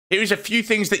Here's a few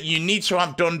things that you need to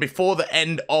have done before the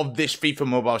end of this FIFA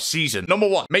Mobile season. Number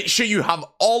 1, make sure you have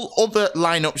all other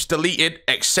lineups deleted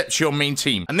except your main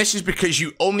team. And this is because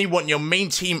you only want your main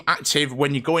team active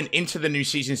when you're going into the new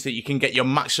season so that you can get your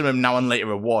maximum now and later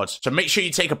rewards. So make sure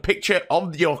you take a picture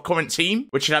of your current team,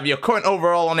 which should have your current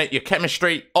overall on it, your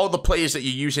chemistry, all the players that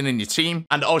you're using in your team,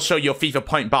 and also your FIFA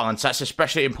point balance. That's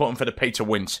especially important for the pay to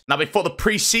wins. Now, before the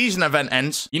pre-season event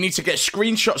ends, you need to get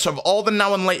screenshots of all the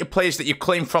now and later players that you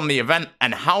claim from the event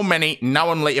and how many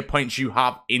now and later points you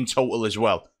have in total as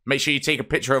well. Make sure you take a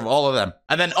picture of all of them.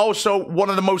 And then also,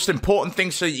 one of the most important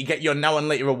things so that you get your now and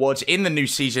later rewards in the new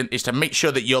season is to make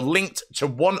sure that you're linked to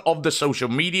one of the social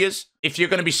medias. If you're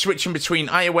going to be switching between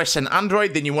iOS and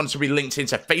Android, then you want to be linked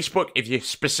into Facebook. If you're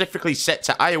specifically set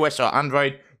to iOS or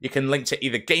Android, you can link to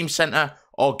either Game Center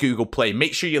or Google Play.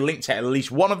 Make sure you're linked to at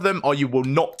least one of them or you will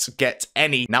not get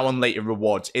any now and later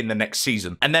rewards in the next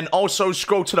season. And then also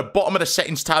scroll to the bottom of the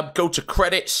settings tab, go to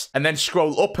credits, and then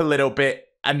scroll up a little bit,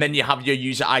 and then you have your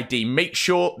user ID. Make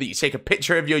sure that you take a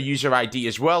picture of your user ID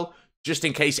as well, just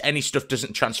in case any stuff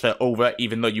doesn't transfer over,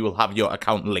 even though you will have your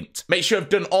account linked. Make sure you've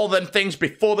done all them things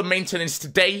before the maintenance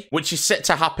today, which is set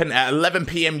to happen at 11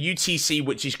 PM UTC,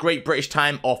 which is Great British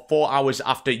time, or 4 hours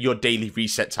after your daily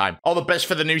reset time. All the best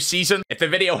for the new season. If the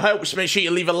video helps, make sure you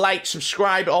leave a like,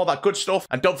 subscribe, all that good stuff,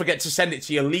 and don't forget to send it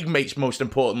to your league mates, most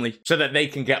importantly, so that they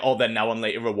can get all their now and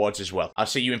later rewards as well. I'll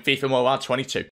see you in FIFA Mobile 22.